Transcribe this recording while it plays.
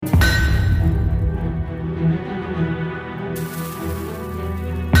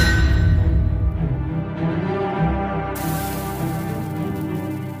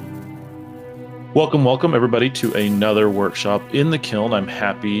Welcome, everybody, to another workshop in the kiln. I'm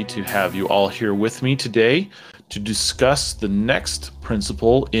happy to have you all here with me today to discuss the next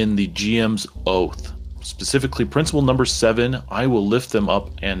principle in the GM's oath. Specifically, principle number 7, I will lift them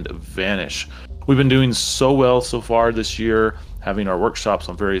up and vanish. We've been doing so well so far this year, having our workshops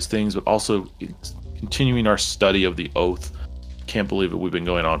on various things, but also continuing our study of the oath. Can't believe it. We've been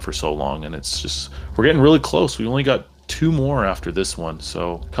going on for so long, and we're getting really close. We only got 2 more after this one.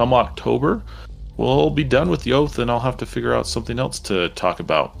 So come October, we'll be done with the oath and I'll have to figure out something else to talk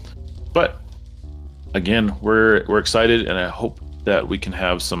about. But again, we're excited, and I hope that we can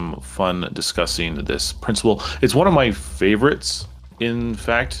have some fun discussing this principle. It's one of my favorites, in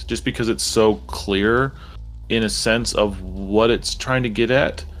fact, just because it's so clear in a sense of what it's trying to get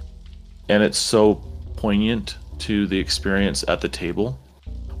at, and it's so poignant to the experience at the table.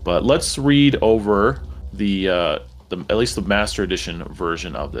 But let's read over the at least the Master Edition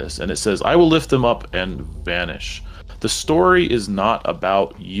version of this, and it says, "I will lift them up and vanish. The story is not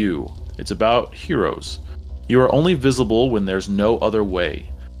about you. It's about heroes. You are only visible when there's no other way,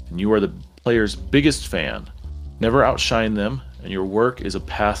 and you are the player's biggest fan. Never outshine them, and your work is a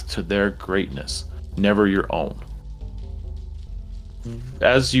path to their greatness, never your own."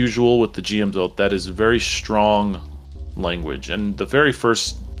 As usual with the GM's oath, that is very strong language. And the very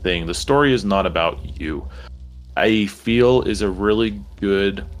first thing, the story is not about you, I feel is a really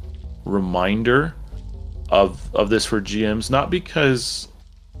good reminder of this for GMs. Not because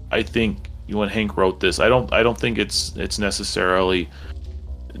I think when Hank wrote this, I don't think it's necessarily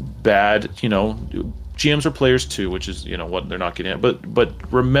bad. GMs are players too, which is what they're not getting at. But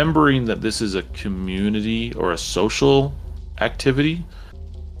remembering that this is a community or a social activity.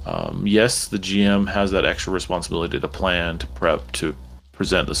 Yes, the GM has that extra responsibility to plan, to prep, to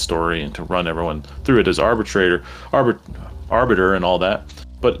present the story, and to run everyone through it as arbiter and all that.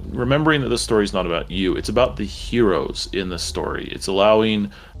 But remembering that the story is not about you, it's about the heroes in the story. It's allowing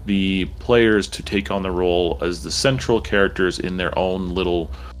the players to take on the role as the central characters in their own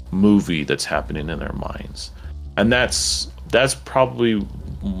little movie that's happening in their minds. And that's probably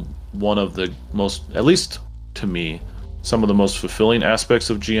one of the most, at least to me, some of the most fulfilling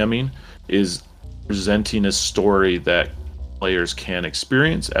aspects of GMing is presenting a story that players can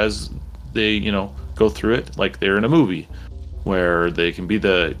experience as they, go through it, like they're in a movie, where they can be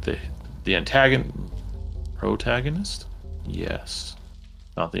the protagonist? Yes.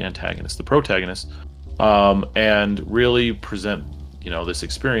 Not the antagonist, the protagonist. And really present, this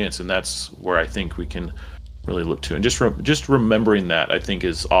experience, and that's where I think we can really look to. And just remembering that, I think,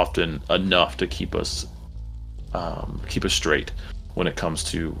 is often enough to keep us straight when it comes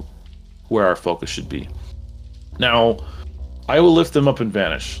to where our focus should be. Now, I will lift them up and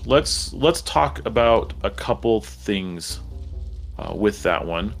vanish. Let's talk about a couple things with that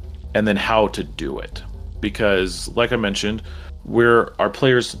one, and then how to do it. Because, like I mentioned, we're our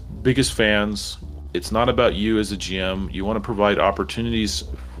players' biggest fans. It's not about you as a GM. You want to provide opportunities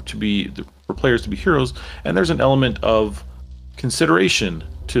for players to be heroes, and there's an element of consideration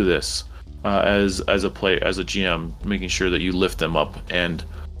to this as a GM, making sure that you lift them up and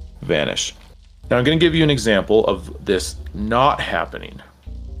vanish. Now, I'm going to give you an example of this not happening.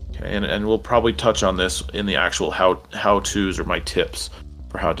 Okay, and we'll probably touch on this in the actual how-tos or my tips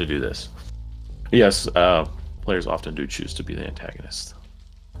for how to do this. Yes, players often do choose to be the antagonist.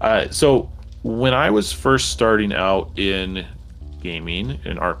 So when I was first starting out in gaming,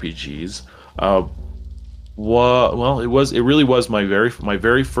 in RPGs, it really was my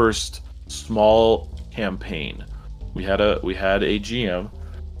very first small campaign. We had a GM,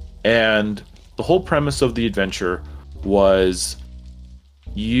 and the whole premise of the adventure was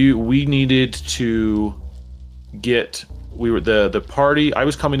we needed to get the party. I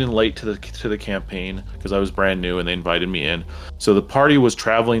was coming in late to the campaign because I was brand new and they invited me in. So the party was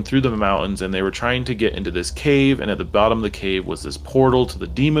traveling through the mountains and they were trying to get into this cave, and at the bottom of the cave was this portal to the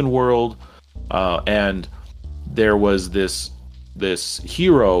demon world, and there was this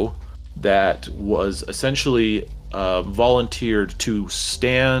hero that was essentially volunteered to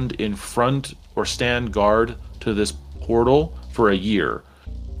stand in front or stand guard to this portal for a year.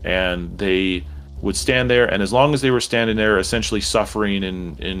 And they would stand there, and as long as they were standing there essentially suffering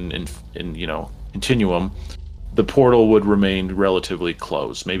in continuum, the portal would remain relatively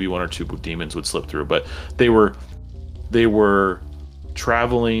closed. Maybe one or two demons would slip through, but they were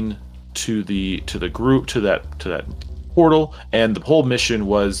traveling to the group to that portal, and the whole mission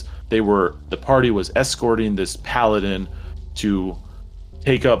was the party was escorting this paladin to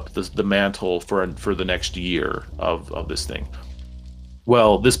take up the mantle for the next year of this thing.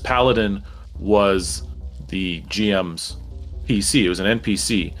 Well, this paladin was the GM's PC. It was an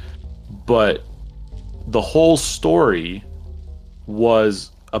NPC, but the whole story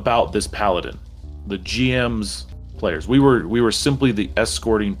was about this paladin, the GM's players. We were simply the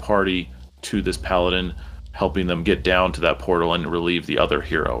escorting party to this paladin, helping them get down to that portal and relieve the other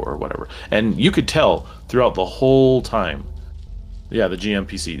hero or whatever. And you could tell throughout the whole time, yeah, the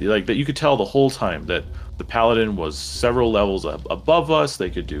GMPC, like that, you could tell the whole time that the paladin was several levels above us. They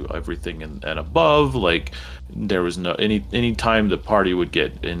could do everything and above. Like there was no any time the party would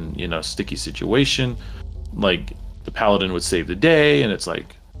get in sticky situation, like the paladin would save the day, and it's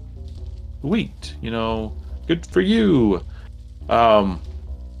like, sweet, good for you.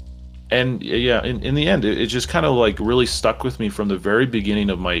 And yeah, in the end, it just kind of like really stuck with me from the very beginning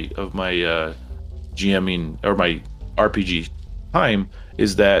of my GMing or my RPG time,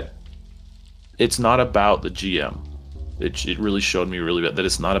 is that it's not about the GM. It really showed me really bad that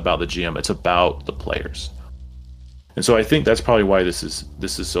it's not about the GM. It's about the players. And so I think that's probably why this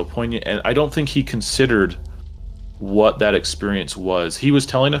is so poignant. And I don't think he considered what that experience was. He was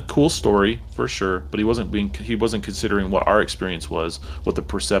telling a cool story for sure, but he wasn't considering what our experience was, what the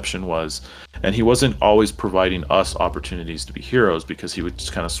perception was, and he wasn't always providing us opportunities to be heroes, because he would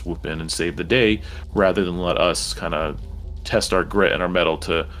just kind of swoop in and save the day rather than let us kind of test our grit and our mettle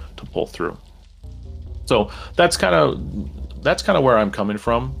to pull through. So that's kind of where I'm coming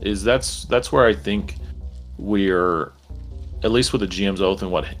from. Is that's where I think we're, at least with the GM's oath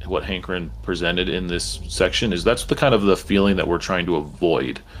and what Hankerin presented in this section, is that's the kind of the feeling that we're trying to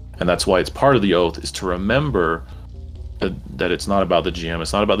avoid. And that's why it's part of the oath, is to remember that it's not about the GM,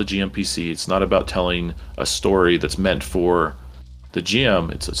 it's not about the GMPC, it's not about telling a story that's meant for the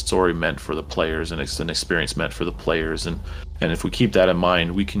GM, it's a story meant for the players, and it's an experience meant for the players. And if we keep that in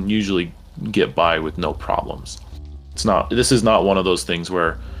mind, we can usually get by with no problems. This is not one of those things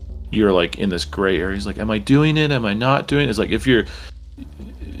where you're like in this gray area. He's like, am I doing it? Am I not doing it? It's like,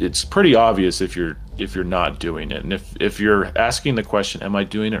 it's pretty obvious if you're not doing it. And if you're asking the question, am I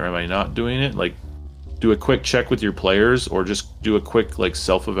doing it or am I not doing it? Like, do a quick check with your players, or just do a quick like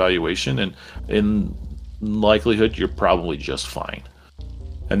self-evaluation, and in likelihood you're probably just fine.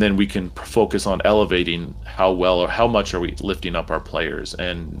 And then we can focus on elevating how well or how much are we lifting up our players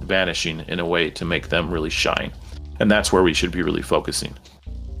and vanishing in a way to make them really shine. And that's where we should be really focusing.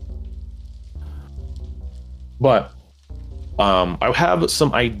 But I have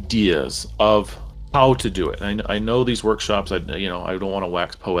some ideas of how to do it. I know these workshops, I don't want to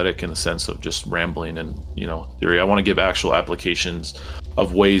wax poetic in the sense of just rambling and theory. I want to give actual applications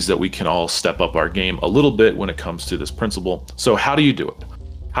of ways that we can all step up our game a little bit when it comes to this principle. So how do you do it?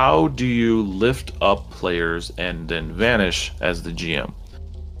 How do you lift up players and then vanish as the GM?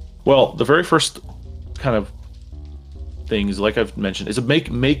 Well, the very first kind of thing is, like I've mentioned, is to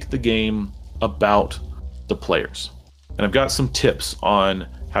make the game about the players. And I've got some tips on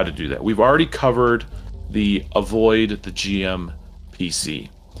how to do that. We've already covered the avoid the GM PC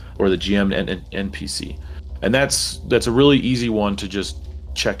or the GM and NPC. And that's a really easy one to just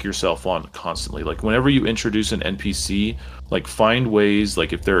check yourself on constantly. Like whenever you introduce an NPC, like find ways,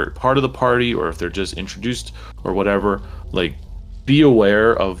 like if they're part of the party or if they're just introduced or whatever, like be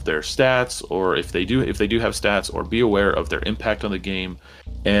aware of their stats, or if they do have stats, or be aware of their impact on the game,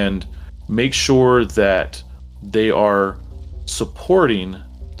 and make sure that they are supporting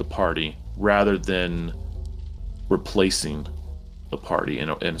the party rather than replacing the party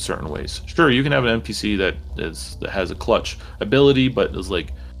in certain ways. Sure, you can have an NPC that has a clutch ability, but is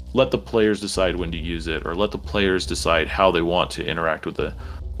like, let the players decide when to use it, or let the players decide how they want to interact with the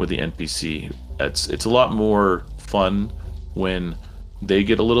NPC. It's a lot more fun when they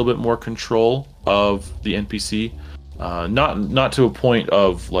get a little bit more control of the NPC. Not to a point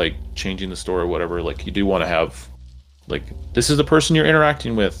of like changing the story or whatever. Like you do want to have, like, this is the person you're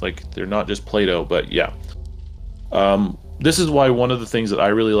interacting with. Like they're not just Play-Doh, but yeah. This is why one of the things that I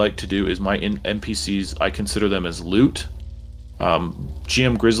really like to do is my NPCs, I consider them as loot.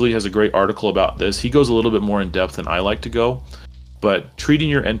 GM Grizzly has a great article about this. He goes a little bit more in depth than I like to go, but treating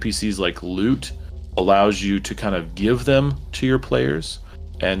your NPCs like loot allows you to kind of give them to your players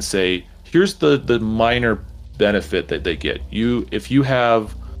and say, here's the minor benefit that they get. If this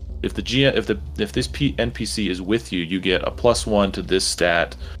NPC is with you, you get a +1 to this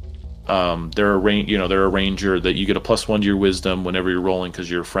stat. They're a ranger that you get a +1 to your wisdom whenever you're rolling because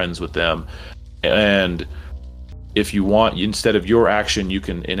you're friends with them. And if you want, instead of your action, you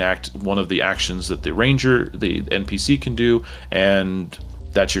can enact one of the actions that the NPC can do, and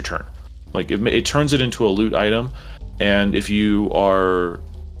that's your turn. Like it turns it into a loot item. And if you are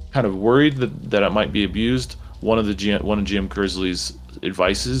kind of worried that it might be abused, one of GM Grizzly's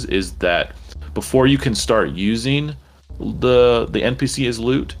advices is that before you can start using the NPC as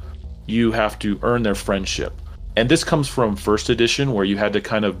loot, you have to earn their friendship. And this comes from first edition, where you had to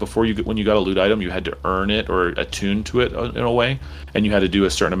kind of, when you got a loot item, you had to earn it or attune to it in a way, and you had to do a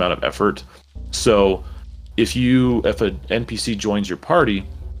certain amount of effort. So if an NPC joins your party,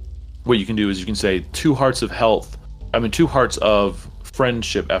 what you can do is you can say 2 hearts of health, 2 hearts of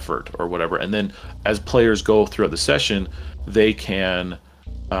friendship effort or whatever, and then as players go throughout the session, they can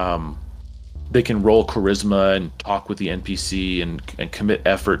roll charisma and talk with the NPC and commit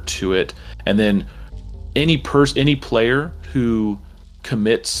effort to it, and then any player who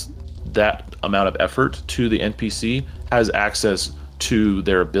commits that amount of effort to the NPC has access to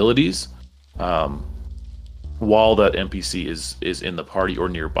their abilities while that NPC is in the party or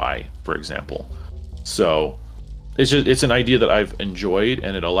nearby, for example. So it's an idea that I've enjoyed,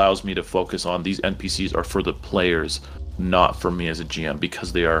 and it allows me to focus on these NPCs are for the players, not for me as a GM,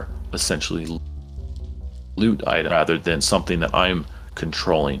 because they are essentially loot items rather than something that I'm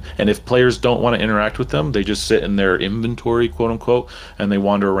controlling. And if players don't want to interact with them, they just sit in their inventory, quote unquote, and they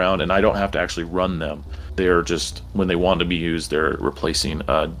wander around, and I don't have to actually run them. They are just, when they want to be used, they're replacing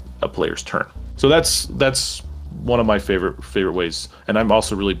a player's turn. So that's one of my favorite ways. And I'm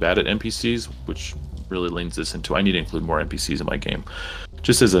also really bad at NPCs, which really leans this into, I need to include more NPCs in my game,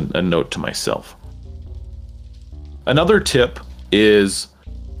 just as a note to myself. Another tip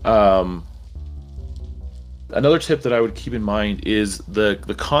that I would keep in mind is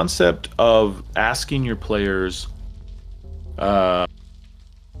the concept of asking your players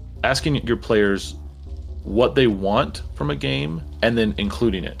what they want from a game, and then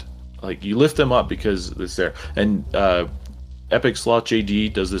including it. Like, you lift them up because it's there. And Epic Sloth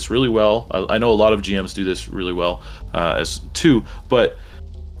JD does this really well. I know a lot of GMs do this really well as too, but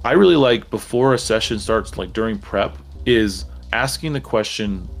I really like, before a session starts, like during prep, is asking the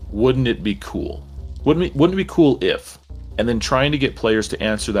question, wouldn't it be cool? Wouldn't it be cool if? And then trying to get players to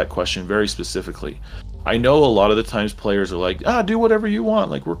answer that question very specifically. I know a lot of the times players are like, do whatever you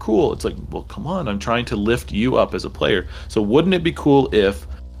want, like, we're cool. It's like, well, come on, I'm trying to lift you up as a player. So wouldn't it be cool if,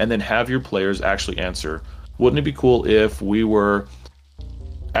 and then have your players actually answer, wouldn't it be cool if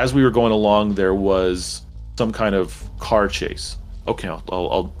as we were going along, there was some kind of car chase? Okay,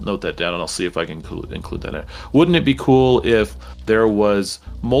 I'll note that down, and I'll see if I can include that in. Wouldn't it be cool if there was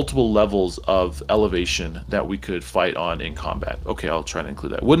multiple levels of elevation that we could fight on in combat? Okay, I'll try to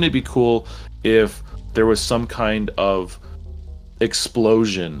include that. Wouldn't it be cool if there was some kind of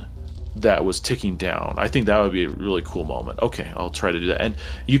explosion that was ticking down? I think that would be a really cool moment. Okay, I'll try to do that. And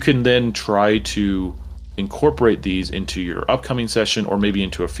you can then try to incorporate these into your upcoming session or maybe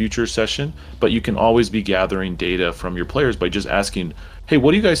into a future session, but you can always be gathering data from your players by just asking, hey,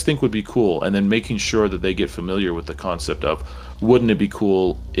 what do you guys think would be cool? And then making sure that they get familiar with the concept of, wouldn't it be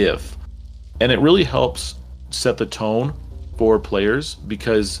cool if? And it really helps set the tone for players,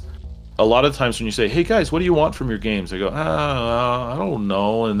 because a lot of times when you say, hey guys, what do you want from your games? They go, I don't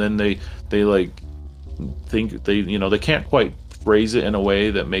know. And then they like think they can't quite phrase it in a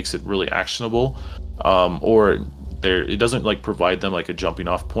way that makes it really actionable. Or it doesn't like provide them like a jumping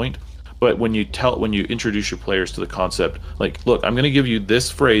off point. But when you introduce your players to the concept, like, look, I'm going to give you this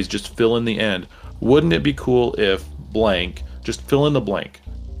phrase, just fill in the end. Wouldn't it be cool if blank? Just fill in the blank,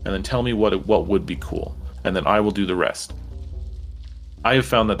 and then tell me what would be cool, and then I will do the rest. I have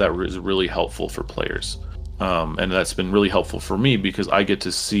found that is really helpful for players, and that's been really helpful for me, because I get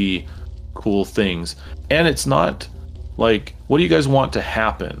to see cool things, and it's not like, what do you guys want to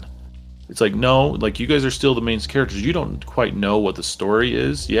happen? It's like, no, like, you guys are still the main characters. You don't quite know what the story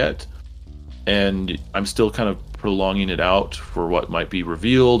is yet, and I'm still kind of prolonging it out for what might be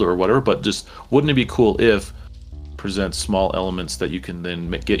revealed or whatever, but just, wouldn't it be cool if presents small elements that you can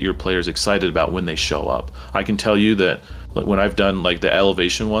then get your players excited about when they show up. I can tell you that, like, when I've done like the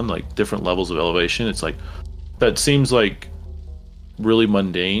elevation one, like different levels of elevation, it's like, that seems like really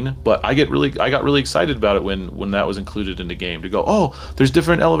mundane, but I got really excited about it when that was included in the game, to go, oh, there's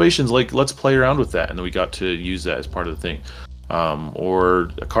different elevations, like, let's play around with that, and then we got to use that as part of the thing,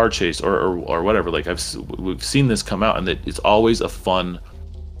 or a car chase or whatever. Like, we've seen this come out, and that it's always a fun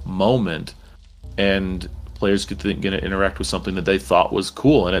moment, and players get to interact with something that they thought was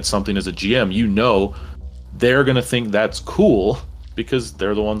cool, and it's something, as a GM, they're gonna think that's cool, because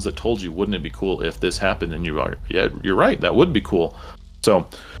they're the ones that told you, wouldn't it be cool if this happened? And you are, yeah, you're right, that would be cool. So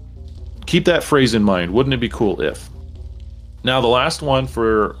keep that phrase in mind, wouldn't it be cool if? Now, the last one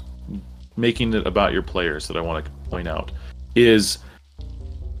for making it about your players that I want to point out is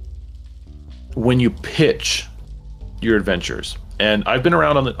when you pitch your adventures. And I've been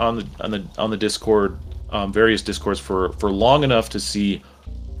around on the Discord, various Discords for long enough to see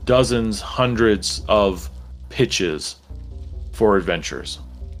dozens, hundreds of pitches for adventures.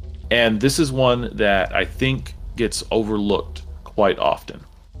 And this is one that I think gets overlooked quite often.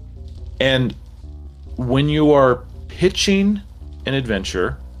 And when you are pitching an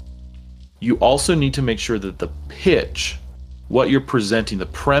adventure, you also need to make sure that the pitch, what you're presenting, the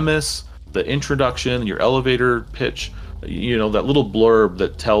premise, the introduction, your elevator pitch, that little blurb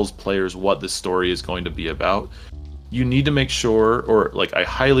that tells players what this story is going to be about, you need to make sure, or like I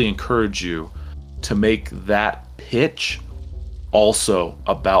highly encourage you to make that pitch also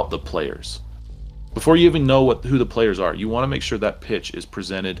about the players. Before you even know who the players are, you want to make sure that pitch is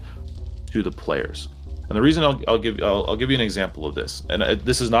presented to the players. And the reason I'll give you an example of this, and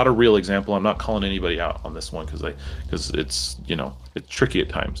this is not a real example. I'm not calling anybody out on this one because it's it's tricky at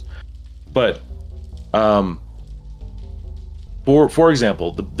times. But for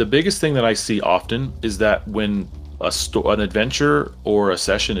example, the biggest thing that I see often is that when an adventure or a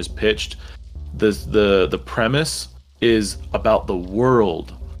session is pitched, the premise is about the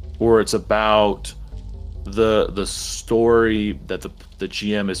world, or it's about the story that the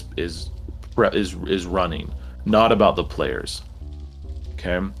GM is running, not about the players.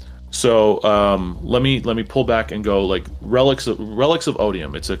 Okay, so let me pull back and go like Relics of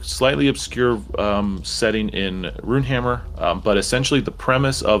Odium. It's a slightly obscure setting in Runehammer, but essentially the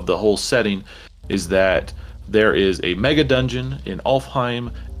premise of the whole setting is that there is a mega dungeon in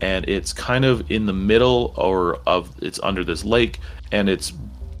Alfheim, and it's kind of in the middle it's under this lake, and it's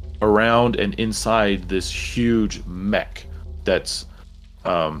around and inside this huge mech that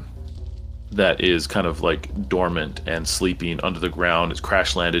is kind of like dormant and sleeping under the ground. It's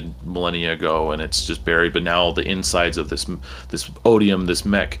crash landed millennia ago, and it's just buried. But now the insides of this Odium, this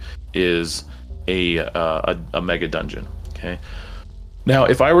mech, is a mega dungeon. Okay. Now,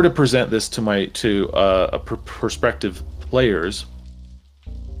 if I were to present this to prospective players,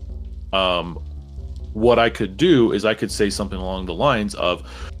 what I could do is I could say something along the lines of,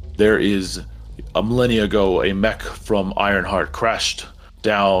 there is a millennia ago a mech from Ironheart crashed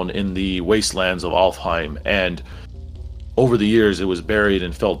down in the wastelands of Alfheim, and over the years it was buried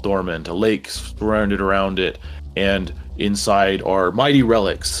and felt dormant. A lake surrounded around it, and inside are mighty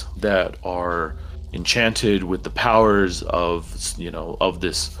relics that are enchanted with the powers of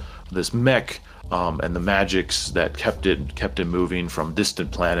this mech, and the magics that kept it moving from distant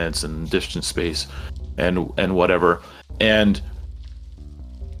planets and distant space and whatever. And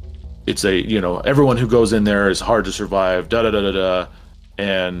it's everyone who goes in there is hard to survive, da da da da da.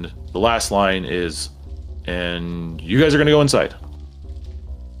 And the last line is, and you guys are gonna go inside.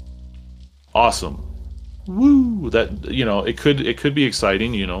 Awesome. Woo! That it could be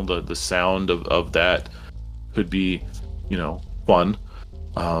exciting. The sound of that could be fun.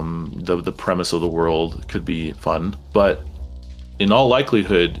 The premise of the world could be fun, but in all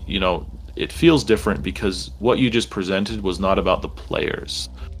likelihood, it feels different because what you just presented was not about the players.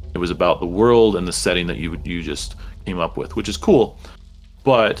 It was about the world and the setting that you just came up with, which is cool.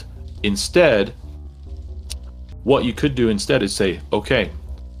 But instead, what you could do instead is say, okay,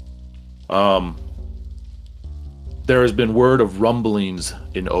 there has been word of rumblings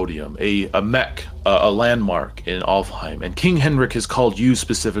in Odium, a mech, a landmark in Alfheim, and King Henrik has called you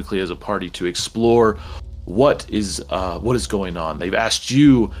specifically as a party to explore what is going on. They've asked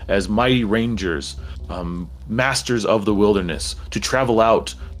you as mighty rangers, masters of the wilderness, to travel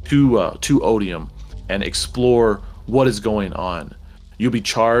out to Odium and explore what is going on. You'll be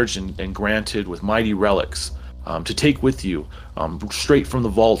charged and granted with mighty relics to take with you straight from the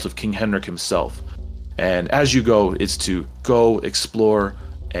vault of King Henrik himself. And as you go, it's to go explore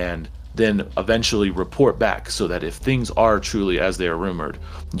and then eventually report back, so that if things are truly as they are rumored,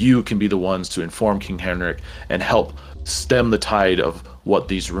 you can be the ones to inform King Henrik and help stem the tide of what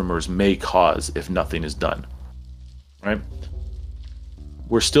these rumors may cause if nothing is done. Right?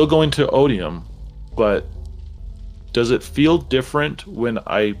 We're still going to Odium, but does it feel different when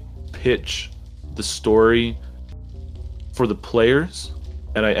I pitch the story for the players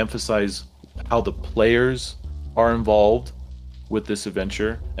and I emphasize how the players are involved with this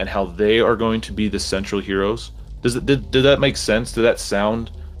adventure and how they are going to be the central heroes? Did that make sense? Did that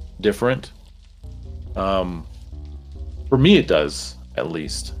sound different? For me, it does, at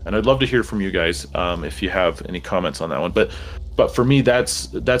least. And I'd love to hear from you guys if you have any comments on that one. But for me,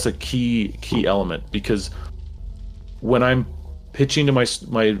 that's a key element, because when I'm pitching to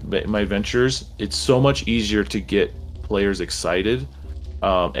my ventures, it's so much easier to get players excited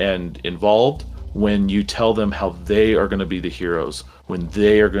and involved when you tell them how they are going to be the heroes, when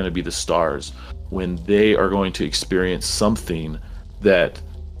they are going to be the stars, when they are going to experience something that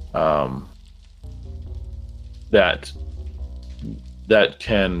they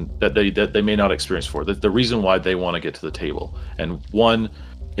may not experience for. The reason why they want to get to the table. And one,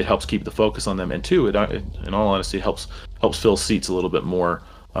 it helps keep the focus on them, and two, it in all honesty helps fill seats a little bit more,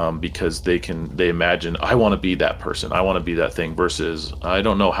 because they imagine, I want to be that person, I want to be that thing, versus I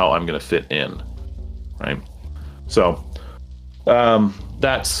don't know how I'm going to fit in, right? So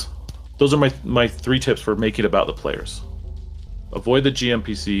those are my 3 tips for Make It About the Players. Avoid the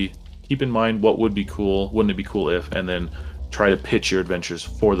GMPC. Keep in mind what would be cool, wouldn't it be cool if, and then try to pitch your adventures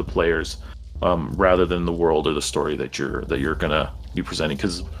for the players, rather than the world or the story that you're gonna be presenting,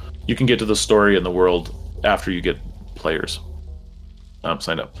 because you can get to the story and the world after you get players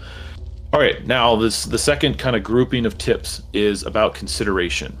signed up. All right, now the second kind of grouping of tips is about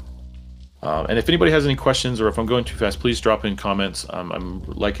consideration. And if anybody has any questions, or if I'm going too fast, please drop in comments. I'm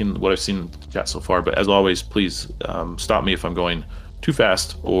liking what I've seen in the chat so far, but as always, please stop me if I'm going too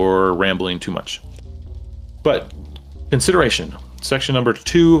fast or rambling too much. But consideration, section number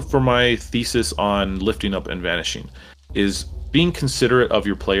 2 for my thesis on lifting up and vanishing, is being considerate of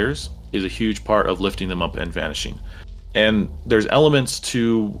your players is a huge part of lifting them up and vanishing. And there's elements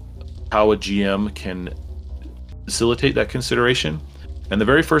to how a GM can facilitate that consideration. And the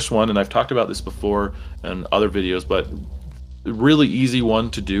very first one, and I've talked about this before in other videos, but a really easy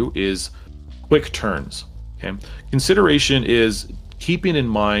one to do is quick turns. Okay, consideration is keeping in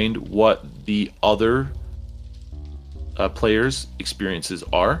mind what the other players' experiences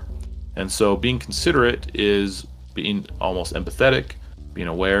are, and so being considerate is being almost empathetic, being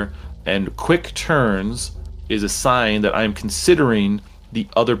aware, and quick turns is a sign that I'm considering the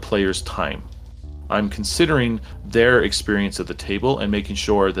other player's time. I'm considering their experience at the table and making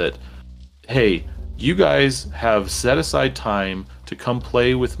sure that, hey, you guys have set aside time to come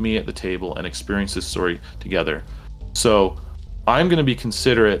play with me at the table and experience this story together. So I'm going to be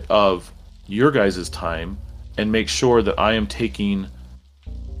considerate of your guys' time and make sure that I am taking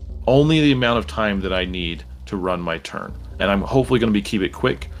only the amount of time that I need to run my turn. And I'm hopefully going to keep it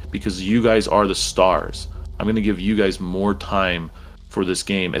quick, because you guys are the stars. I'm going to give you guys more time for this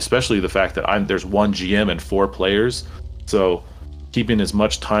game, especially the fact that there's 1 GM and 4 players. So keeping as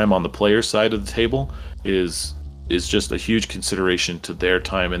much time on the player side of the table is just a huge consideration to their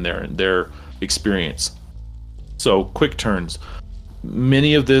time and their experience. So quick turns.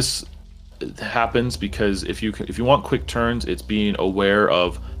 Many of this happens because if you want quick turns, it's being aware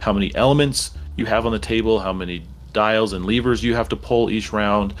of how many elements you have on the table, how many dials and levers you have to pull each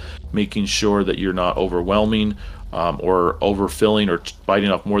round, making sure that you're not overwhelming or overfilling or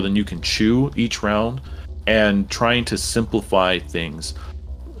biting off more than you can chew each round, and trying to simplify things.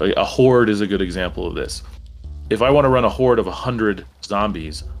 A horde is a good example of this. If I want to run a horde of 100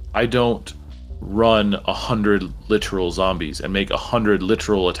 zombies, I don't run 100 literal zombies and make 100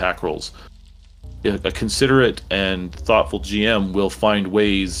 literal attack rolls. A considerate and thoughtful GM will find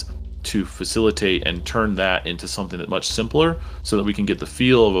ways to facilitate and turn that into something that's much simpler, so that we can get the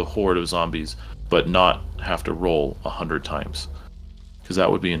feel of a horde of zombies but not have to roll 100 times, because that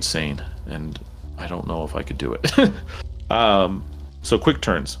would be insane, and I don't know if I could do it. So quick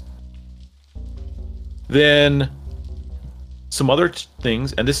turns. Then some other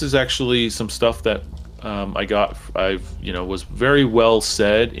things, and this is actually some stuff that was very well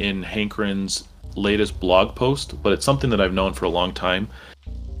said in Hankren's latest blog post, but it's something that I've known for a long time.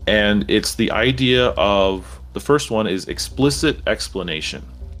 And it's the idea of, the first one is explicit explanation.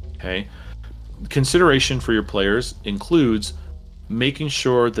 Okay, consideration for your players includes making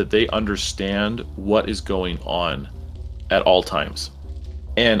sure that they understand what is going on at all times.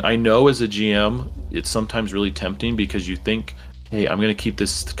 And I know as a GM, it's sometimes really tempting, because you think, hey, I'm going to keep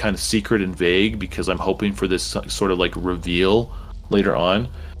this kind of secret and vague because I'm hoping for this sort of like reveal later on.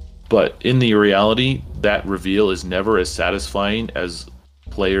 But in the reality, that reveal is never as satisfying as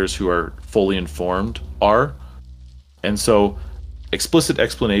players who are fully informed are. And so explicit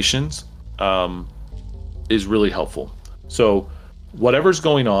explanations is really helpful. So whatever's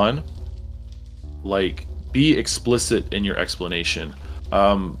going on, like, be explicit in your explanation.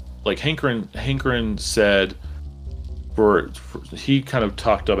 Like Hankren said, he kind of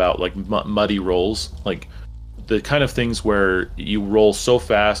talked about like muddy rolls, like the kind of things where you roll so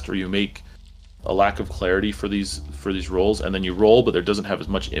fast, or you make a lack of clarity for these rolls, and then you roll but there doesn't have as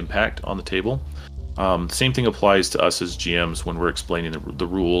much impact on the table. Same thing applies to us as GMs when we're explaining the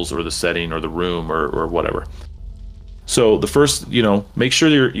rules or the setting or the room or whatever. So the first, make sure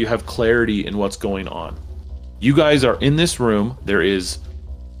you have clarity in what's going on. You guys are in this room. There is,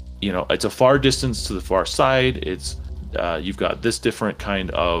 it's a far distance to the far side. It's you've got this different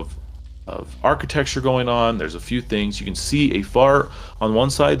kind of architecture going on. There's a few things you can see. On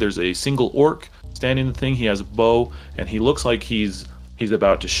one side, there's a single orc standing in the thing. He has a bow, and he looks like he's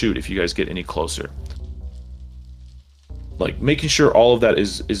about to shoot if you guys get any closer. like making sure all of that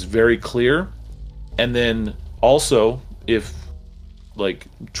is very clear. And then also, if like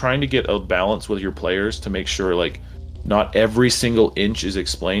trying to get a balance with your players to make sure like not every single inch is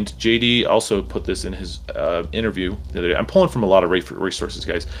explained. JD also put this in his interview the other day. I'm pulling from a lot of resources,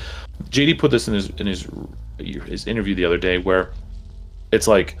 guys. JD put this in his interview the other day, where it's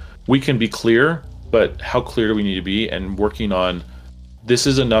like we can be clear, but how clear do we need to be? And working on this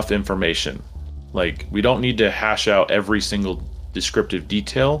is enough information. Like we don't need to hash out every single descriptive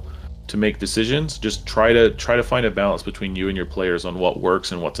detail to make decisions. Just try to find a balance between you and your players on what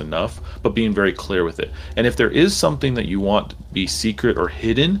works and what's enough, but being very clear with it. And if there is something that you want to be secret or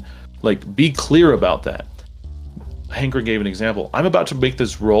hidden, like be clear about that. Hanker gave an example. I'm about to make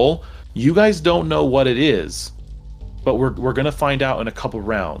this roll. You guys don't know what it is, but we're gonna find out in a couple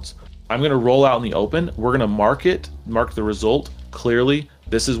rounds. I'm gonna roll out in the open. We're gonna mark the result clearly.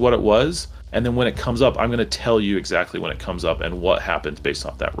 This is what it was. And then when it comes up, I'm going to tell you exactly when it comes up and what happens based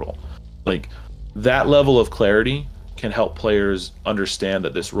off that roll. Like that level of clarity can help players understand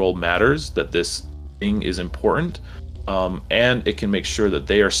that this roll matters, that this thing is important, and it can make sure that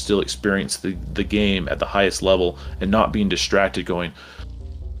they are still experiencing the game at the highest level and not being distracted going,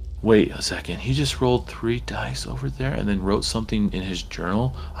 wait a second, he just rolled 3 dice over there and then wrote something in his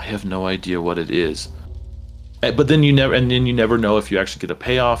journal. I have no idea what it is. But then you never know if you actually get a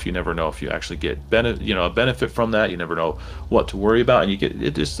payoff. You never know if you actually get a benefit from that. You never know what to worry about, and you get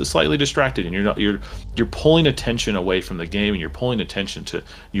it just slightly distracted, and you're pulling attention away from the game, and you're pulling attention to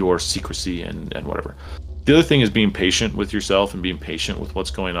your secrecy and whatever. The other thing is being patient with yourself and being patient with what's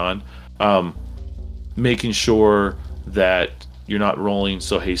going on, making sure that you're not rolling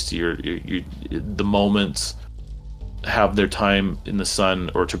so hasty, or the moments have their time in the sun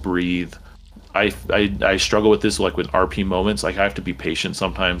or to breathe. I struggle with this, like with RP moments. Like I have to be patient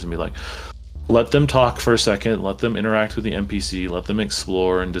sometimes and be like, let them talk for a second, let them interact with the NPC, let them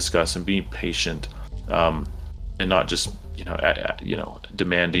explore and discuss, and be patient, and not just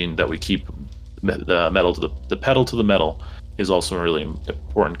demanding that we keep the pedal to the metal is also a really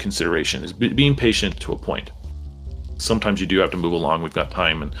important consideration. Is being patient to a point. Sometimes you do have to move along. We've got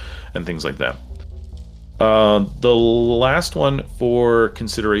time and things like that. The last one for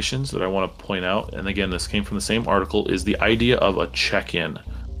considerations that I want to point out, and again, this came from the same article, is the idea of a check-in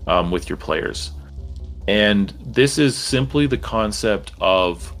with your players. And this is simply the concept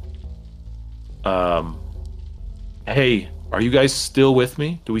of, hey, are you guys still with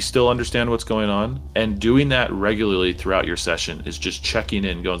me? Do we still understand what's going on? And doing that regularly throughout your session is just checking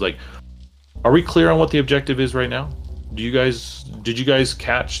in, going like, are we clear on what the objective is right now? Did you guys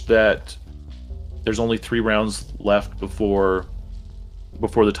catch that there's only 3 rounds left before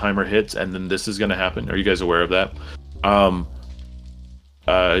the timer hits, and then this is going to happen? Are you guys aware of that? Are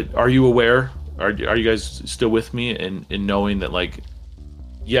you aware? Are you guys still with me in knowing that, like,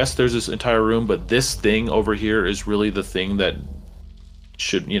 yes, there's this entire room, but this thing over here is really the thing that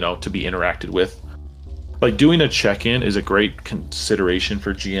should, to be interacted with? Like, doing a check-in is a great consideration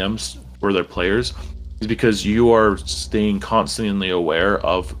for GMs or their players, is because you are staying constantly aware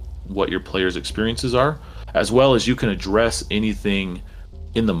of what your players' experiences are, as well as you can address anything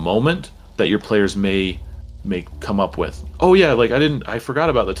in the moment that your players may come up with. Oh yeah, like I forgot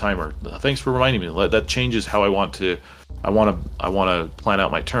about the timer. Thanks for reminding me. That changes how I want to plan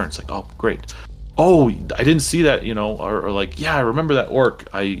out my turns. Like, oh great. Oh, I didn't see that, or like, yeah, I remember that orc.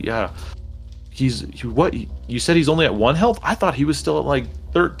 What? You said he's only at 1 health? I thought he was still at like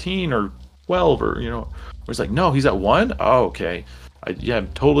 13 or 12, or where it's like, no, he's at 1? Oh, okay. I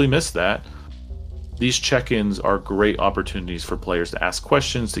totally missed that. These check-ins are great opportunities for players to ask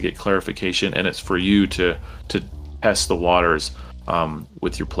questions, to get clarification, and it's for you to test the waters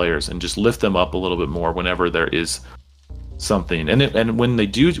with your players and just lift them up a little bit more whenever there is something. And when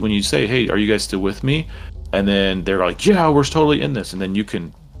you say, hey, are you guys still with me? And then they're like, yeah, we're totally in this. And then you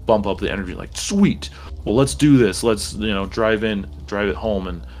can bump up the energy, like, sweet, well, let's do this. Let's drive it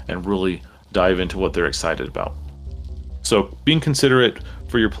home and really dive into what they're excited about. So being considerate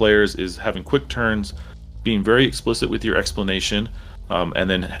for your players is having quick turns, being very explicit with your explanation, and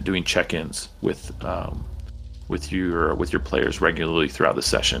then doing check-ins with your players regularly throughout the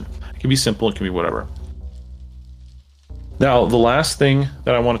session. It can be simple, it can be whatever. Now, the last thing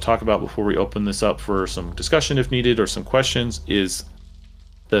that I want to talk about before we open this up for some discussion if needed, or some questions, is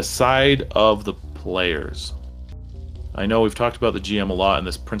the side of the players. I know we've talked about the GM a lot, and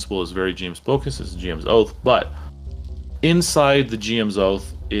this principle is very GM's focus, it's the GM's oath, but inside the GM's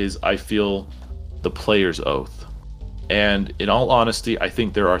oath is, I feel, the player's oath. And in all honesty, I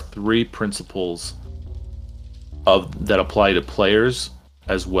think there are 3 principles that apply to players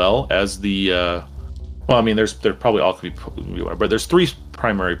as well as the Well, I mean, there probably all could be, but there's three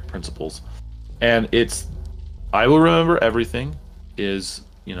primary principles, and it's I will remember everything is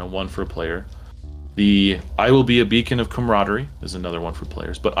one for a player. The I will be a beacon of camaraderie is another one for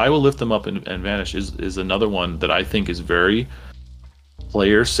players, but I will lift them up and vanish is another one that I think is very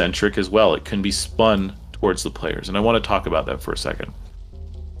player centric as well. It can be spun towards the players, and I want to talk about that for a second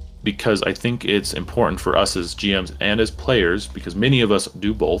because I think it's important for us as GMs and as players because many of us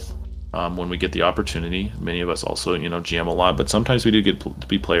do both. When we get the opportunity, many of us also GM a lot, but sometimes we do get to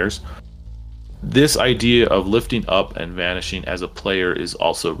be players. This idea of lifting up and vanishing as a player is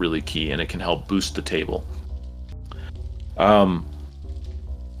also really key, and it can help boost the table. The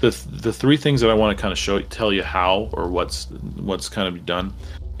three things that I want to kind of tell you how or what's kind of done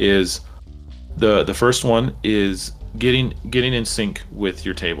is the first one is getting in sync with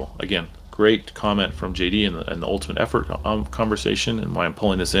your table. Again, great comment from JD and the ultimate effort conversation, and why I'm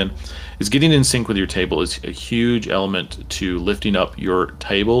pulling this in is getting in sync with your table is a huge element to lifting up your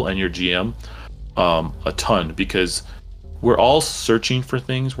table and your GM a ton, because we're all searching for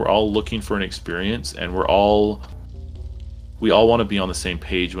things, we're all looking for an experience, and we all want to be on the same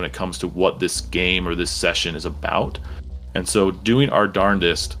page when it comes to what this game or this session is about. And so doing our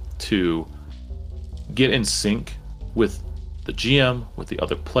darndest to get in sync with the GM, with the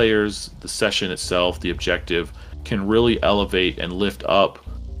other players, the session itself, the objective, can really elevate and lift up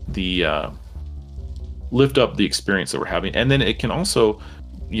the experience that we're having. And then it can also,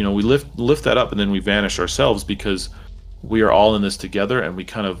 we lift that up, and then we vanish ourselves because we are all in this together, and we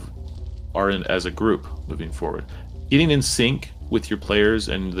kind of are in as a group moving forward. Getting in sync with your players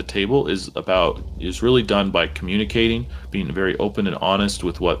and the table is really done by communicating, being very open and honest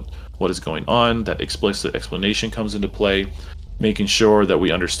with what is going on. That explicit explanation comes into play, making sure that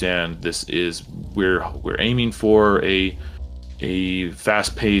we understand we're aiming for a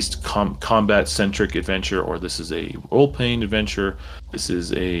fast-paced combat-centric adventure, or this is a role-playing adventure. This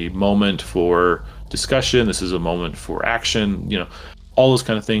is a moment for discussion. This is a moment for action. All those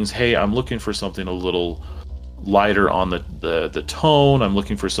kind of things. Hey, I'm looking for something a little lighter on the tone. I'm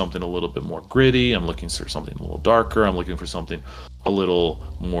looking for something a little bit more gritty. I'm looking for something a little darker. I'm looking for something a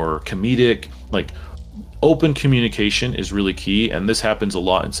little more comedic. Like, open communication is really key, and this happens a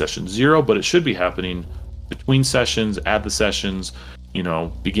lot in session 0, but it should be happening between sessions, at the sessions,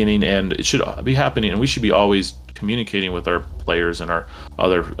 beginning, and it should be happening, and we should be always communicating with our players and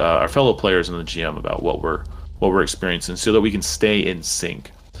our fellow players and the GM about what we're experiencing, so that we can stay in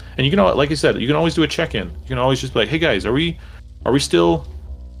sync. And you can, like I said, you can always do a check-in. You can always just be like, hey guys, are we still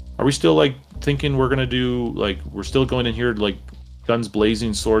like thinking we're gonna do, like, we're still going in here like guns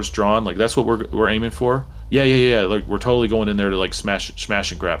blazing, swords drawn, like that's what we're aiming for? Yeah, like we're totally going in there to like smash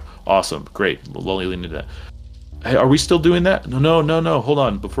and grab. Awesome, great. We'll lean into that. Hey, are we still doing that? No, hold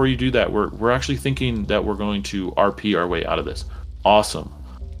on. Before you do that, we're actually thinking that we're going to RP our way out of this. Awesome.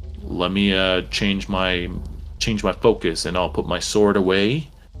 Let me change my focus, and I'll put my sword away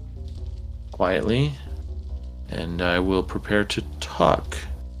quietly, and I will prepare to talk,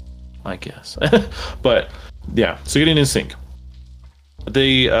 I guess. But yeah, so getting in sync.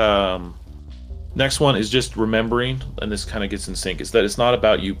 The next one is just remembering, and this kind of gets in sync, is that it's not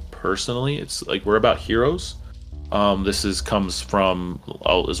about you personally. It's like we're about heroes. Comes from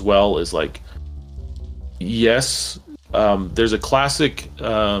as well as like, yes, there's a classic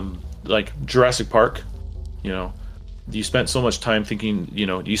like Jurassic Park. You spent so much time thinking.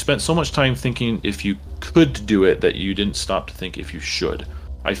 You spent so much time thinking if you could do it that you didn't stop to think if you should.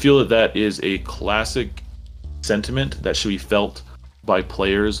 I feel that is a classic sentiment that should be felt by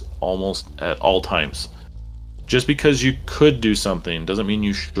players almost at all times. Just because you could do something doesn't mean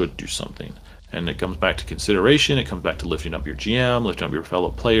you should do something. And it comes back to consideration. It comes back to lifting up your GM, lifting up your fellow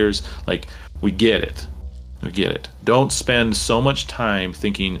players. Like, we get it. Don't spend so much time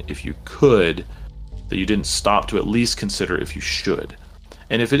thinking if you could that you didn't stop to at least consider if you should.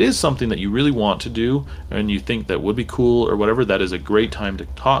 And if it is something that you really want to do and you think that would be cool or whatever, that is a great time to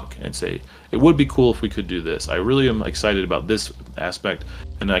talk and say, it would be cool if we could do this. I really am excited about this aspect,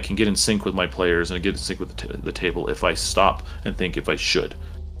 and I can get in sync with my players and get in sync with the table if I stop and think if I should.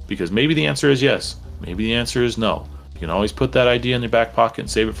 Because maybe the answer is yes, maybe the answer is no. You can always put that idea in your back pocket and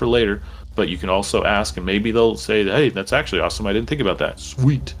save it for later, but you can also ask, and maybe they'll say, hey, that's actually awesome, I didn't think about that.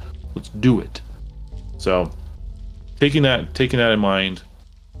 Sweet, let's do it. So taking that in mind,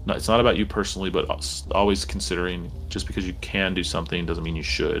 it's not about you personally, but always considering just because you can do something doesn't mean you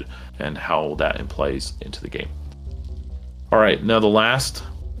should, and how that plays into the game. All right, now the last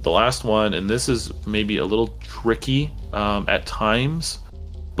one, and this is maybe a little tricky at times,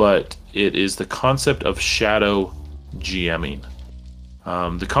 but it is the concept of shadow GMing.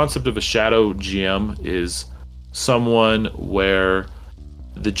 The concept of a shadow GM is someone where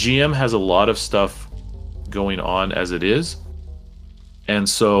the GM has a lot of stuff going on as it is. And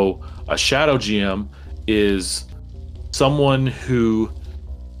so a shadow GM is someone who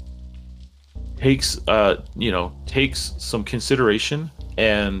takes some consideration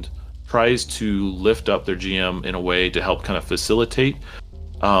and tries to lift up their GM in a way to help kind of facilitate.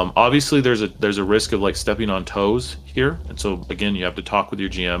 Obviously, there's a risk of like stepping on toes here, and so again, you have to talk with your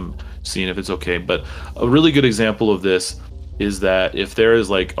GM, seeing if it's okay. But a really good example of this is that if there is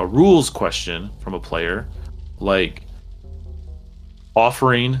like a rules question from a player, like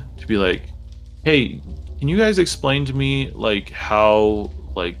offering to be like, "Hey, can you guys explain to me like how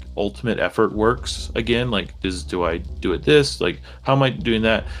like ultimate effort works again? Like, do I do it this? Like, how am I doing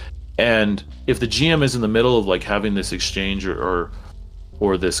that?" And if the GM is in the middle of like having this exchange or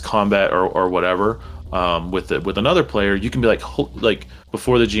this combat or whatever with another player, you can be like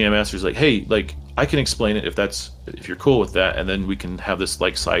before the GM answers, like, hey, like I can explain it if you're cool with that, and then we can have this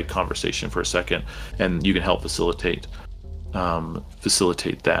like side conversation for a second, and you can help facilitate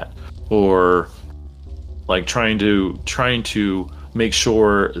that, or like trying to make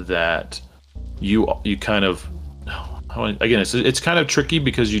sure that you kind of, again, it's kind of tricky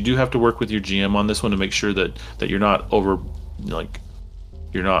because you do have to work with your GM on this one to make sure that you're not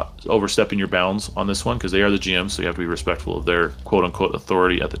overstepping your bounds on this one, because they are the GM, so you have to be respectful of their quote unquote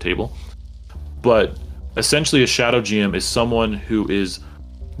authority at the table. But essentially, a shadow GM is someone who is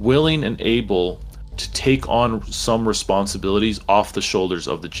willing and able to take on some responsibilities off the shoulders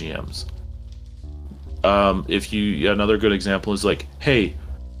of the GMs. Another good example is like, hey,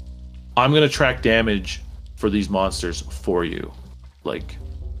 I'm gonna track damage for these monsters for you. Like,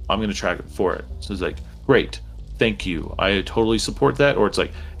 I'm gonna track it for it. So it's like, great, thank you, I totally support that. Or it's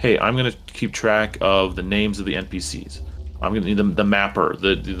like, hey, I'm gonna keep track of the names of the NPCs. I'm gonna need the mapper.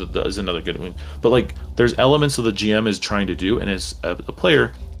 The is another good one. But like, there's elements of the GM is trying to do, and as a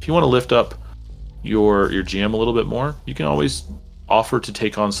player, if you want to lift up your GM a little bit more, you can always offer to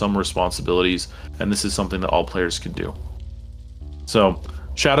take on some responsibilities, and this is something that all players can do. So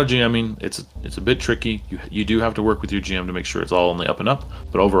shadow GMing, it's a bit tricky. You do have to work with your GM to make sure it's all on the up and up,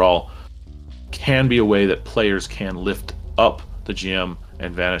 but overall can be a way that players can lift up the GM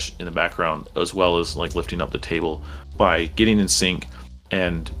and Vanish in the background, as well as like lifting up the table by getting in sync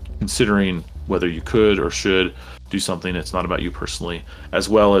and considering whether you could or should do something that's not about you personally, as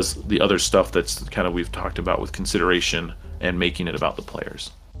well as the other stuff that's kind of we've talked about with consideration and making it about the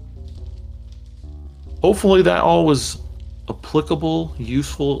players. Hopefully that all was applicable,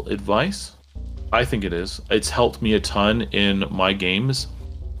 useful advice. I think it is. It's helped me a ton in my games.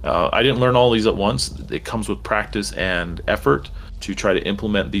 I didn't learn all these at once. It comes with practice and effort to try to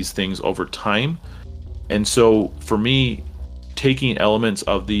implement these things over time. And so for me, taking elements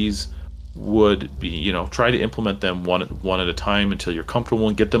of these would be, try to implement them one at a time until you're comfortable,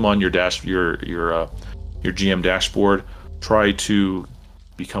 and get them on your GM dashboard. Try to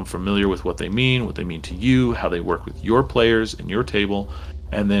become familiar with what they mean to you, how they work with your players and your table,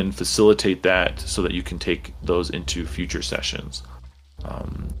 and then facilitate that so that you can take those into future sessions.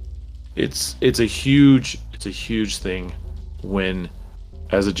 It's a huge thing when,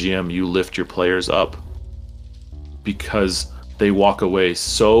 as a GM, you lift your players up, because they walk away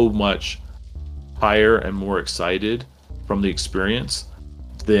so much higher and more excited from the experience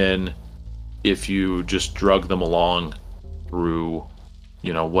than if you just drug them along through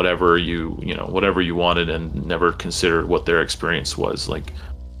whatever you wanted and never considered what their experience was. Like,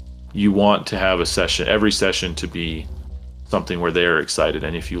 you want to have every session to be something where they're excited,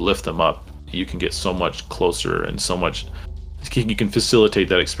 and if you lift them up, you can get so much closer, and you can facilitate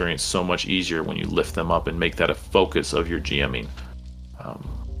that experience so much easier when you lift them up and make that a focus of your GMing.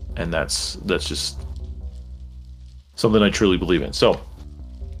 And that's just something I truly believe in. So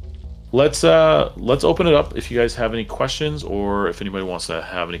let's open it up. If you guys have any questions, or if anybody wants to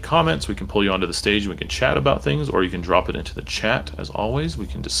have any comments, we can pull you onto the stage and we can chat about things, or you can drop it into the chat. As always, we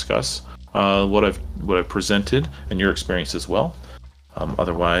can discuss what I've presented and your experience as well.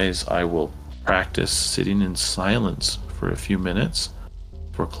 Otherwise, I will practice sitting in silence for a few minutes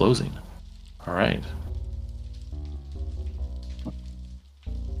for closing. All right.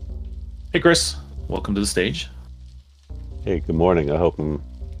 Hey, Chris, welcome to the stage. Hey, good morning. I hope I'm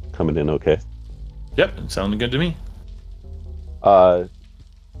coming in okay. Yep, it's sounding good to me.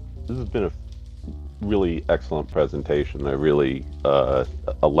 This has been a really excellent presentation. I really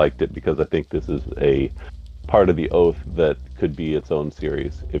liked it, because I think this is a part of the Oath that could be its own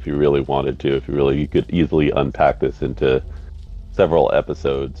series if you really wanted to. You could easily unpack this into several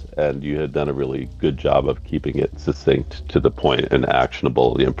episodes, and you had done a really good job of keeping it succinct to the point and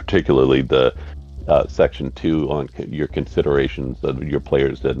actionable. Particularly the section two on your considerations of your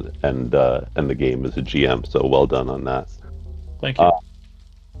players and the game as a GM. So well done on that. Thank Uh,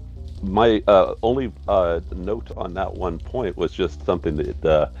 you. my only note on that one point was just something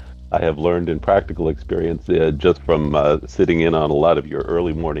that I have learned in practical experience just from sitting in on a lot of your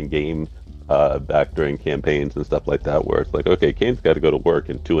early morning games back during campaigns and stuff like that, where it's like, okay, Kane's got to go to work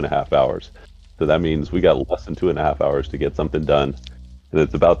in 2.5 hours. So that means we got less than 2.5 hours to get something done. And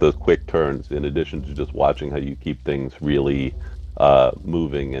it's about those quick turns, in addition to just watching how you keep things really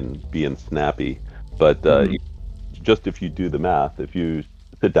moving and being snappy. But Mhm. just if you do the math, if you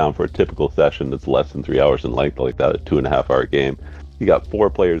sit down for a typical session that's less than 3 hours in length, like that, a 2.5 hour game, you got four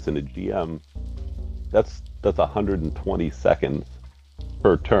players in a GM. That's 120 seconds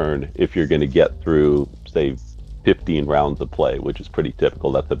per turn if you're going to get through, say, 15 rounds of play, which is pretty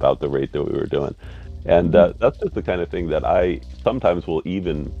typical. That's about the rate that we were doing. And Mhm. that's just the kind of thing that I sometimes will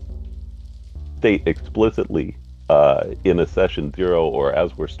even state explicitly in a session zero or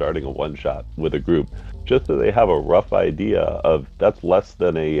as we're starting a one shot with a group, just so they have a rough idea of that's less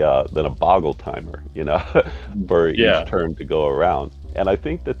than a boggle timer, for each Yeah. turn to go around. And I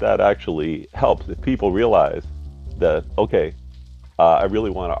think that that actually helps if people realize that, okay, I really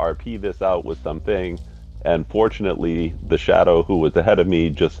want to RP this out with something. And fortunately, the shadow who was ahead of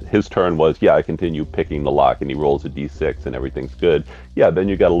me, just his turn was, yeah, I continue picking the lock, and he rolls a d6 and everything's good. Yeah, then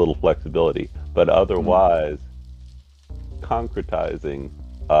you got a little flexibility. But Mhm. otherwise, concretizing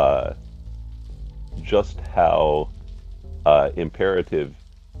uh, just how imperative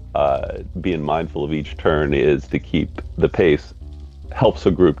being mindful of each turn is to keep the pace helps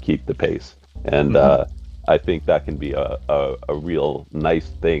a group keep the pace. And Mhm. I think that can be a real nice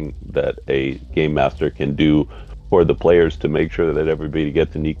thing that a game master can do for the players to make sure that everybody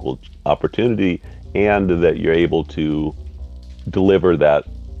gets an equal opportunity and that you're able to deliver that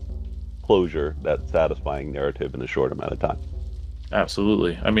closure, that satisfying narrative in a short amount of time.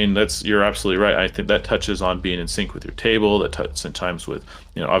 Absolutely. I mean, you're absolutely right. I think that touches on being in sync with your table. That touches in times with,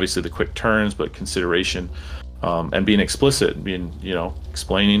 obviously the quick turns, but consideration, and being explicit, being,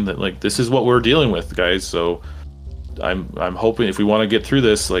 explaining that like this is what we're dealing with, guys. So I'm hoping if we want to get through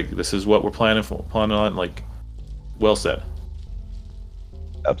this, like this is what we're planning on. Like, well said.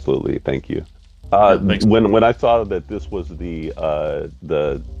 Absolutely, thank you. Yeah. Thanks. When I saw that this was the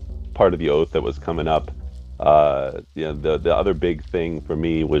part of the oath that was coming up, the other big thing for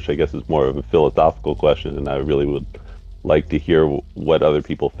me, which I guess is more of a philosophical question, and I really would like to hear what other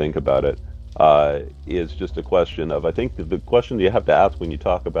people think about it, is just a question of, I think that the question you have to ask when you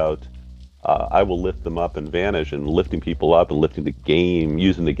talk about I will lift them up and vanish, and lifting people up and lifting the game,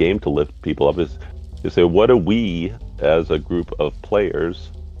 using the game to lift people up, is to say, what do we as a group of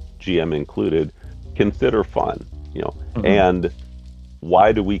players, GM included, consider fun? Hmm. And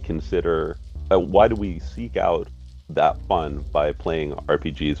why do we seek out that fun by playing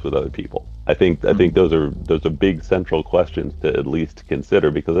RPGs with other people? I think Hmm. those are big central questions to at least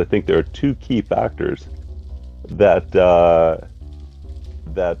consider, because I think there are two key factors that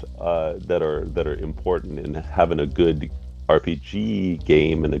that are important in having a good RPG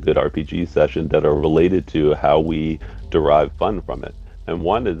game and a good RPG session, that are related to how we derive fun from it. And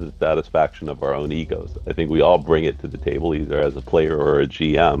one is the satisfaction of our own egos. I think we all bring it to the table, either as a player or a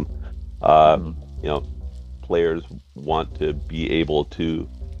GM. Uh, Hmm. you know, Players want to be able to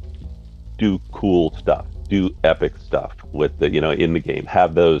do cool stuff, do epic stuff with in the game,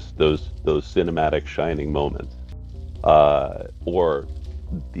 have those cinematic shining moments, or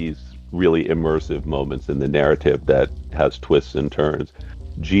these really immersive moments in the narrative that has twists and turns.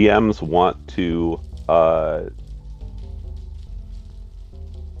 GMs want to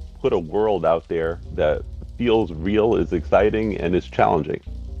put a world out there that feels real, is exciting, and is challenging.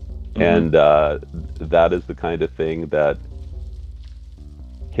 Hmm. And that is the kind of thing that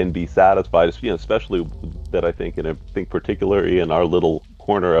can be satisfied, especially that I think, and I think particularly in our little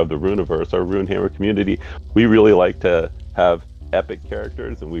corner of the Runeverse, our Runehammer community, we really like to have epic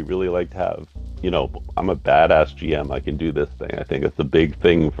characters, and we really like to have, I'm a badass GM. I can do this thing. I think it's a big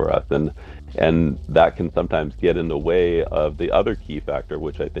thing for us, and that can sometimes get in the way of the other key factor,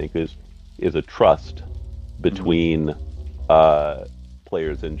 which I think is a trust Hmm. between uh,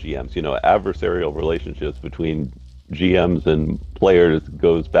 players and GMs. Adversarial relationships between GMs and players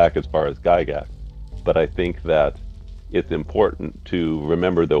goes back as far as Gygax. But I think that it's important to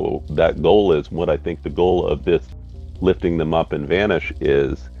remember, though, that goal is what I think the goal of this lifting them up and vanish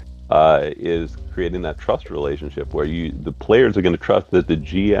is creating that trust relationship where the players are going to trust that the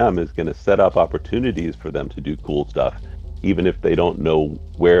GM is going to set up opportunities for them to do cool stuff, even if they don't know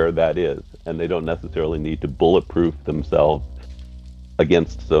where that is, and they don't necessarily need to bulletproof themselves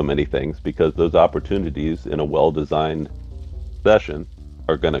against so many things, because those opportunities in a well-designed session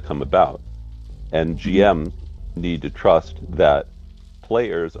are going to come about. And GMs need to trust that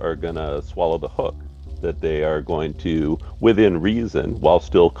players are going to swallow the hook, that they are going to, within reason, while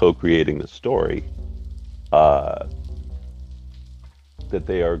still co-creating the story, that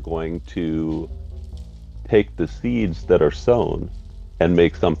they are going to take the seeds that are sown and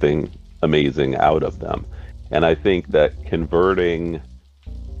make something amazing out of them. And I think that converting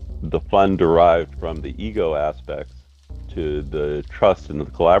the fun derived from the ego aspects to the trust and the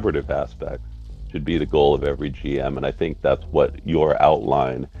collaborative aspects should be the goal of every GM. And I think that's what your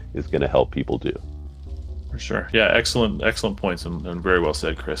outline is going to help people do. For sure. Yeah, excellent points, and very well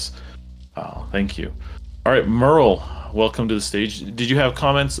said, Chris. Thank you. All right, Merle, welcome to the stage. Did you have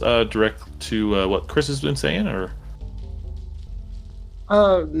comments direct to what Chris has been saying, or?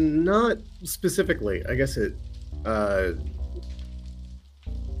 Not specifically. I guess it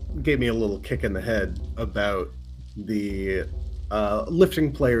gave me a little kick in the head about the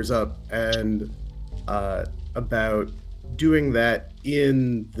lifting players up and about doing that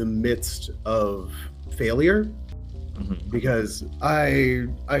in the midst of failure. Because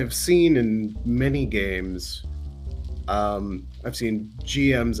I've seen in many games, I've seen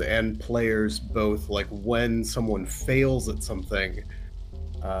GMs and players both, like, when someone fails at something,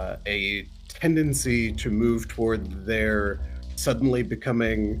 a tendency to move toward their suddenly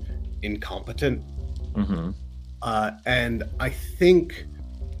becoming incompetent. And I think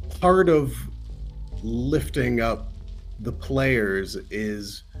part of lifting up the players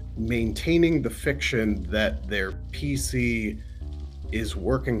is maintaining the fiction that their PC is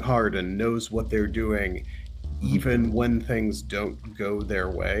working hard and knows what they're doing, even when things don't go their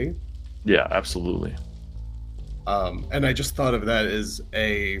way. Yeah, absolutely. And I just thought of that as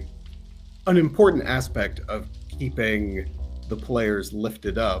an important aspect of keeping the players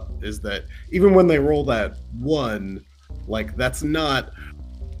lifted up, is that even when they roll that one, like, that's not,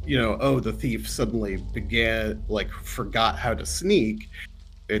 oh, the thief suddenly forgot how to sneak.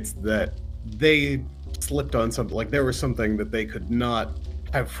 It's that they slipped on something, like there was something that they could not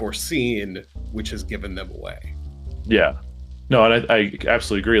have foreseen, which has given them away. Yeah. No, and I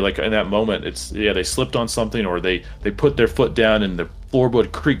absolutely agree. Like, in that moment, they slipped on something, or they put their foot down and the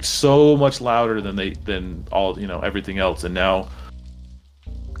floorboard creaked so much louder than all, everything else. And now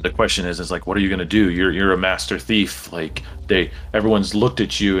the question is like, what are you going to do? You're a master thief. Like, everyone's looked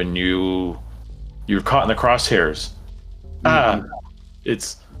at you and you're caught in the crosshairs.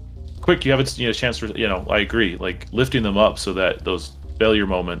 It's quick. You have a chance for, I agree. Like, lifting them up so that those failure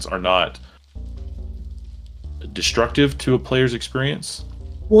moments are not destructive to a player's experience.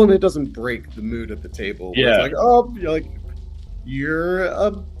 Well, and it doesn't break the mood at the table. Yeah. It's like, oh, you're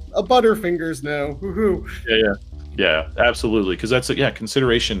a Butterfingers now. Woohoo. Yeah, absolutely. Because that's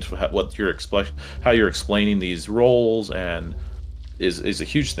consideration to what how you're explaining these roles, and is a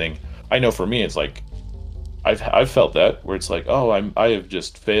huge thing. I know for me, it's like I've felt that, where it's like, oh, I have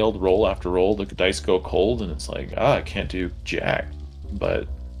just failed roll after roll. The dice go cold, and it's like, I can't do jack, but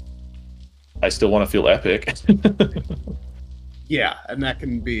I still want to feel epic. Yeah, and that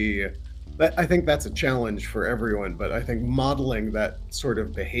can be. I think that's a challenge for everyone, but I think modeling that sort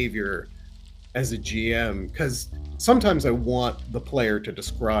of behavior as a GM, because sometimes I want the player to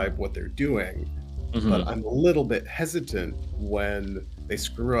describe what they're doing, but I'm a little bit hesitant when they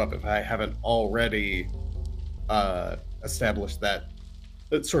screw up if I haven't already established that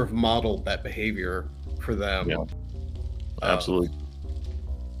sort of modeled that behavior for them. Yeah, absolutely.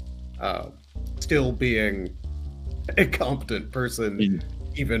 Still being a competent person,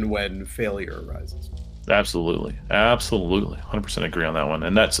 even when failure arises. Absolutely, 100% agree on that one.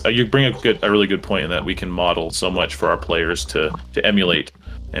 And that's you bring a really good point in that we can model so much for our players to emulate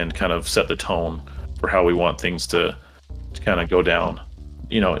and kind of set the tone for how we want things to kind of go down.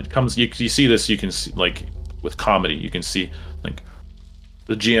 It comes. You see this. You can see, like, with comedy, you can see, like,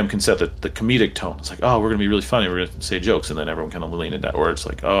 the GM can set the comedic tone. It's like, oh, we're gonna be really funny. We're gonna say jokes, and then everyone kind of lean into that. Or it's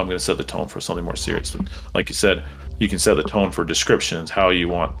like, oh, I'm gonna set the tone for something more serious. And like you said, you can set the tone for descriptions, how you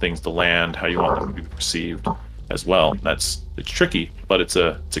want things to land, how you want them to be perceived, as well. It's tricky, but it's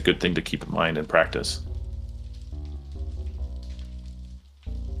a good thing to keep in mind and practice.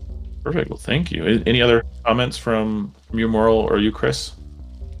 Perfect. Well, thank you. Any other comments from you, Merle, or you, Chris?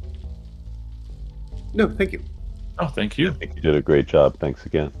 No, thank you. Oh, thank you. I think you did a great job. Thanks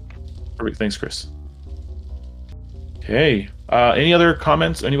again. Perfect. Thanks, Chris. Okay. Any other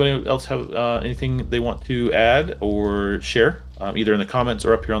comments? Anybody else have anything they want to add or share, either in the comments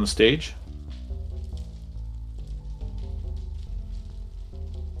or up here on the stage?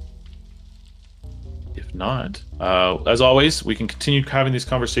 if not, as always, we can continue having these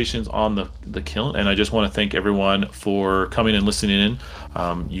conversations on the kiln. And I just want to thank everyone for coming and listening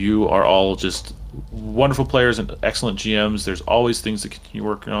in. You are all just wonderful players and excellent GMs. There's always things to continue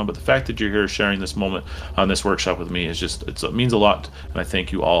working on, but the fact that you're here sharing this moment on this workshop with me is just it means a lot, and I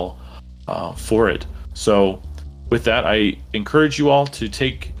thank you all for it. So, with that, I encourage you all to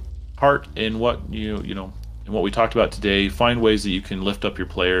take heart in what you know in what we talked about today. Find ways that you can lift up your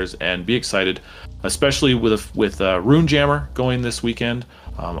players and be excited, especially with Rune Jammer going this weekend.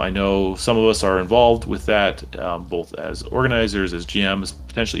 I know some of us are involved with that, both as organizers, as GMs,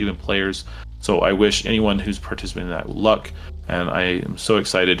 potentially even players. So I wish anyone who's participating in that luck, and I am so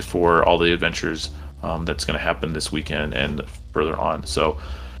excited for all the adventures that's going to happen this weekend and further on. So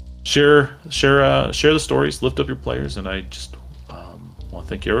share the stories, lift up your players, and I just want to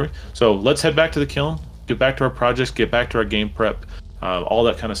thank you, everybody. So let's head back to the kiln, get back to our projects, get back to our game prep, all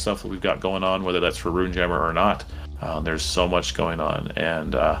that kind of stuff that we've got going on, whether that's for Rune Jammer or not. There's so much going on,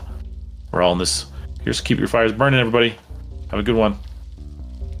 and we're all in this. Here's to keep your fires burning, everybody. Have a good one.